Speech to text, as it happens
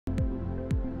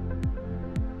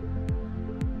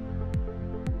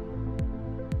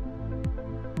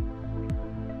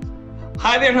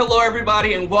Hi there and hello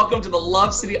everybody and welcome to the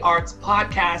Love City Arts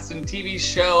podcast and TV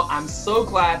show. I'm so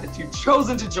glad that you've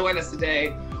chosen to join us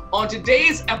today. On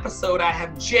today's episode, I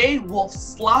have Wolf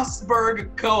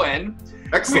Schlossberg-Cohen.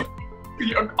 Excellent.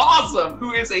 Awesome.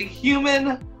 Who is a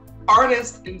human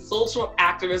artist and social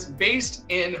activist based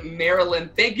in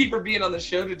Maryland. Thank you for being on the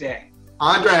show today.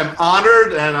 Andre, I'm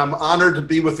honored, and I'm honored to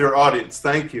be with your audience.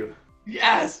 Thank you.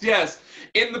 Yes.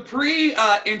 In the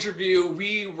pre-interview,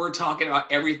 we were talking about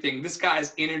everything. This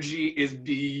guy's energy is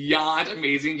beyond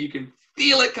amazing. You can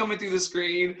feel it coming through the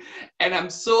screen. And I'm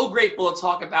so grateful to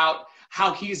talk about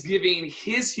how he's giving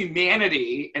his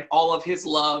humanity and all of his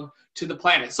love to the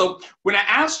planet. So when I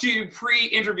asked you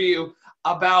pre-interview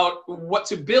about what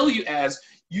to bill you as,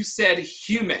 you said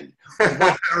human.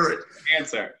 What's the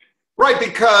answer? Right,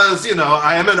 because,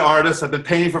 I am an artist. I've been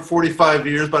painting for 45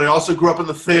 years, but I also grew up in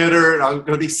the theater, and I'm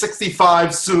going to be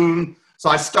 65 soon. So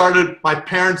my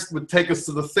parents would take us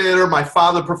to the theater. My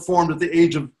father performed at the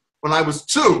age of, when I was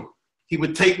 2. He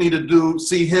would take me to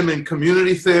see him in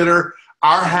community theater.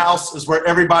 Our house is where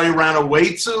everybody ran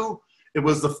away to. It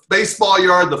was the baseball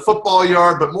yard, the football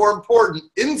yard, but more important,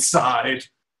 inside.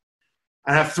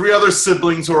 I have 3 other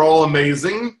siblings who are all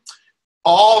amazing.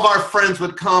 All of our friends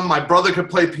would come. My brother could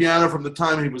play piano from the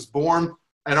time he was born.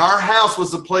 And our house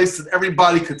was a place that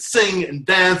everybody could sing and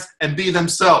dance and be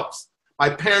themselves.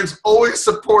 My parents always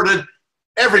supported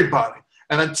everybody.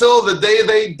 And until the day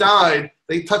they died,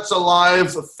 they touched the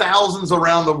lives of thousands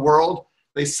around the world.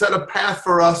 They set a path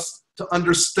for us to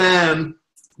understand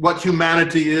what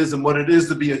humanity is and what it is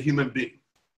to be a human being.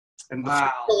 And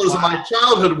the pillars of my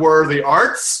childhood were the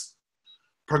arts,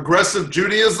 progressive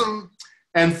Judaism,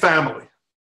 and family.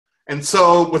 And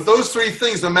so with those 3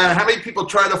 things, no matter how many people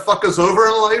try to fuck us over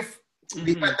in life,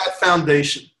 we had that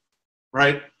foundation,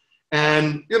 right?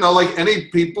 And, like any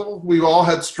people, we all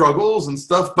had struggles and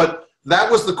stuff, but that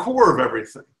was the core of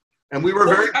everything. And we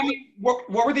were what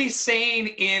were they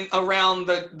saying around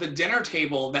the dinner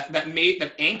table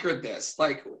that anchored this?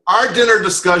 Like, our dinner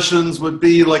discussions would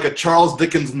be like a Charles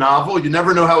Dickens novel. You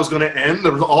never know how it was going to end.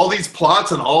 There was all these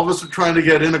plots, and all of us were trying to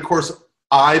get in. Of course,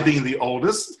 I, being the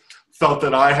oldest, felt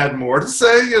that I had more to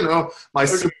say. My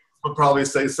siblings would probably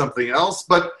say something else,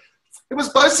 but it was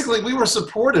basically, we were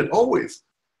supported always.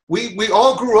 We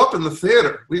all grew up in the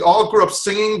theater. We all grew up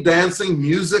singing, dancing,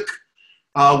 music.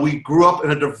 We grew up in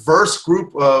a diverse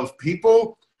group of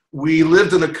people. We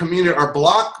lived in a community. Our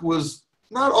block was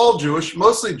not all Jewish,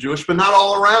 mostly Jewish, but not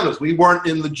all around us. We weren't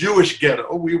in the Jewish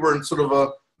ghetto. We were in sort of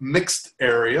a mixed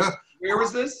area. Where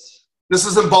was this? This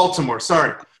is in Baltimore,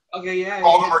 sorry. Okay, yeah.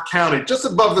 Baltimore County, just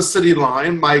above the city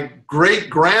line. My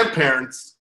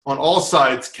great-grandparents on all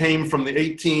sides came from the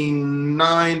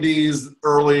 1890s,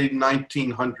 early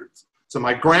 1900s. So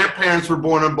my grandparents were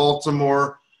born in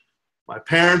Baltimore. My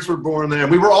parents were born there.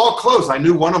 We were all close. I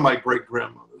knew one of my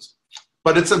great-grandmothers.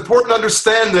 But it's important to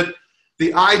understand that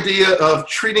the idea of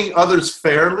treating others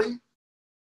fairly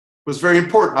was very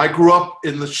important. I grew up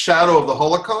in the shadow of the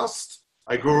Holocaust.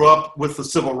 I grew up with the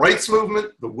civil rights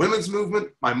movement, the women's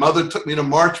movement. My mother took me to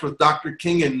march with Dr.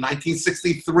 King in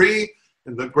 1963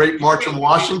 in the Great March on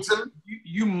Washington.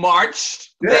 You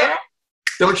marched there?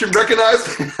 Don't you recognize?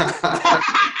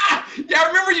 Yeah, I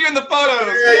remember you in the photos.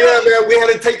 Yeah, man. We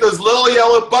had to take those little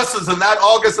yellow buses in that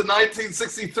August of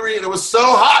 1963, and it was so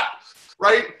hot,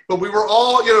 right? But we were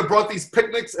all, brought these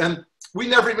picnics, and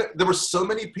there were so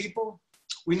many people.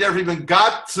 We never even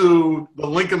got to the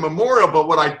Lincoln Memorial, but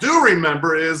what I do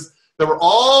remember is there were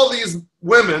all these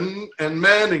women and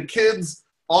men and kids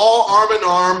all arm in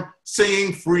arm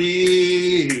singing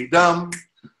freedom,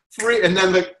 free, and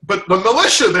then but the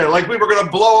militia there, like we were going to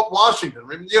blow up Washington.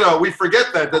 We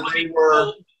forget that they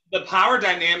were... The power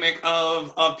dynamic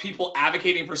of people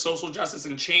advocating for social justice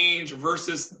and change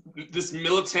versus this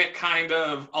militant kind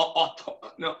of...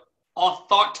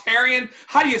 authoritarian,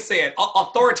 how do you say it?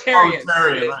 Authoritarian.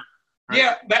 Right.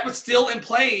 Yeah, that was still in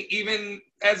play even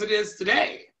as it is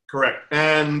today. Correct.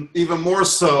 And even more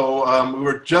so, we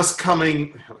were just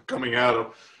coming out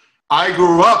of, I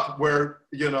grew up where,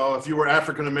 if you were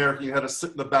African American, you had to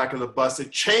sit in the back of the bus.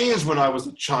 It changed when I was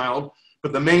a child,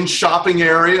 but the main shopping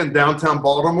area in downtown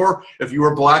Baltimore, if you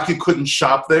were Black, you couldn't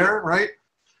shop there, right?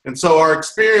 And so our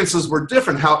experiences were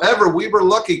different. However, we were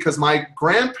lucky because my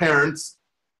grandparents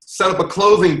set up a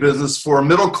clothing business for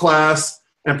middle class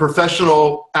and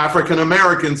professional African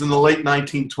Americans in the late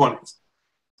 1920s.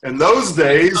 In those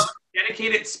days...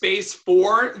 Dedicated space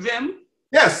for them?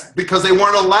 Yes, because they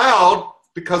weren't allowed,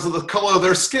 because of the color of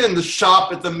their skin, to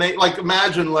shop at the main... Like,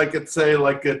 imagine, like at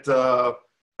Saks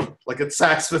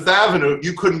Fifth Avenue,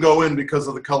 you couldn't go in because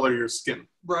of the color of your skin.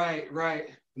 Right.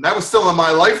 And that was still in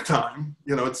my lifetime.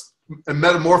 and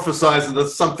metamorphosized into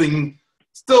something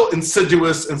still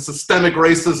insidious, and systemic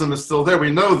racism is still there.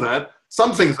 We know that.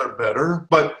 Some things are better,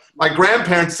 but my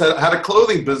grandparents had a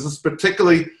clothing business,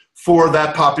 particularly for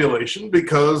that population,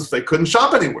 because they couldn't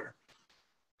shop anywhere.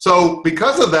 So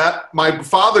because of that, my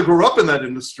father grew up in that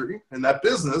industry, in that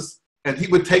business, and he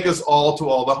would take us all to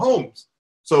all the homes.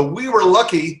 So we were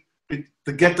lucky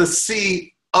to get to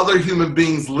see other human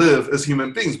beings live as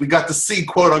human beings. We got to see,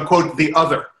 quote unquote, the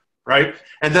other, right?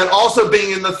 And then also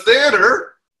being in the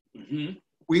theater,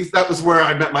 that was where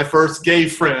I met my first gay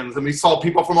friends, and we saw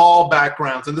people from all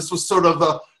backgrounds, and this was sort of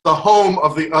the home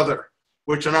of the other,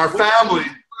 which in our family...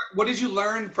 What did you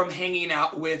learn from hanging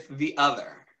out with the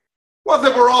other? Well,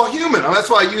 that we're all human. And that's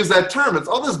why I use that term. It's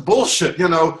all this bullshit, you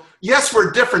know. Yes,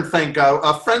 we're different, thank God.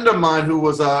 A friend of mine who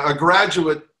was a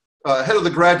graduate, head of the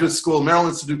graduate school, Maryland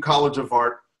Institute College of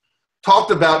Art,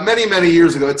 talked about many, many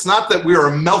years ago, it's not that we are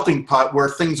a melting pot where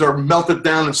things are melted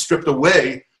down and stripped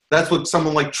away. That's what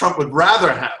someone like Trump would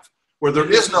rather have, where there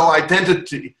is no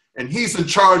identity and he's in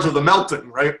charge of the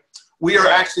melting, right? We are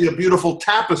actually a beautiful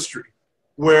tapestry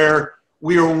where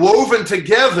we are woven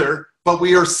together, but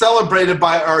we are celebrated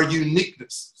by our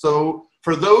uniqueness. So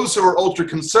for those who are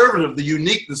ultra-conservative, the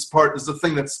uniqueness part is the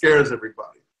thing that scares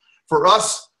everybody. For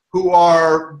us who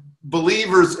are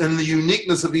believers in the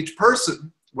uniqueness of each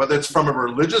person, whether it's from a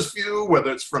religious view,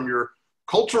 whether it's from your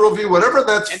cultural view, whatever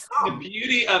that's from. The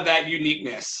beauty of that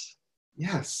uniqueness.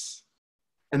 Yes.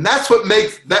 And that's what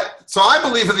makes that. So I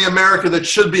believe in the America that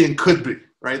should be and could be,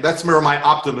 right? That's where my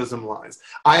optimism lies.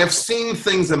 I have seen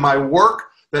things in my work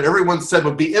that everyone said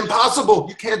would be impossible.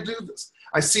 You can't do this.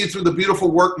 I see it through the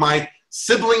beautiful work my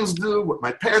siblings do, what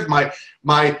my parents,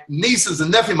 my nieces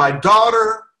and nephew, my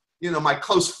daughter, you know, my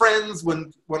close friends.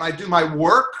 When I do my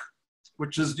work,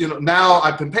 which is, you know, now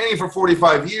I've been painting for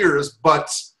 45 years, but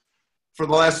for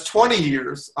the last 20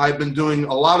 years, I've been doing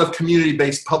a lot of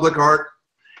community-based public art.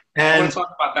 And I want to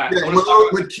talk about that. Yeah,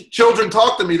 when children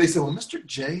talk to me, they say, well, Mr.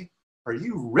 J, are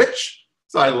you rich?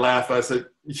 So I laugh. I said,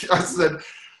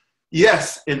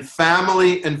 yes, in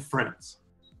family and friends.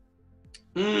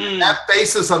 That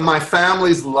basis of my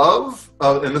family's love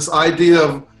and this idea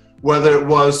of whether it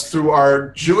was through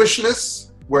our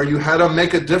Jewishness, where you had to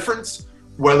make a difference,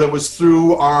 whether it was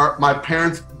through my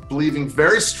parents believing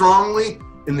very strongly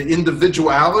in the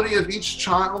individuality of each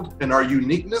child and our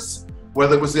uniqueness,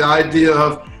 whether it was the idea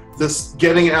of this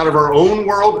getting out of our own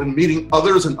world and meeting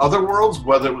others in other worlds,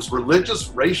 whether it was religious,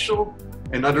 racial,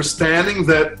 and understanding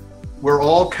that we're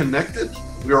all connected,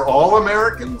 we are all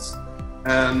Americans,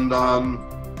 and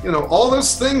you know, all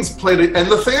those things played,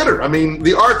 and the theater. I mean,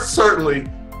 the arts certainly,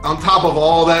 on top of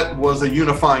all that, was a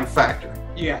unifying factor.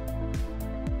 Yeah.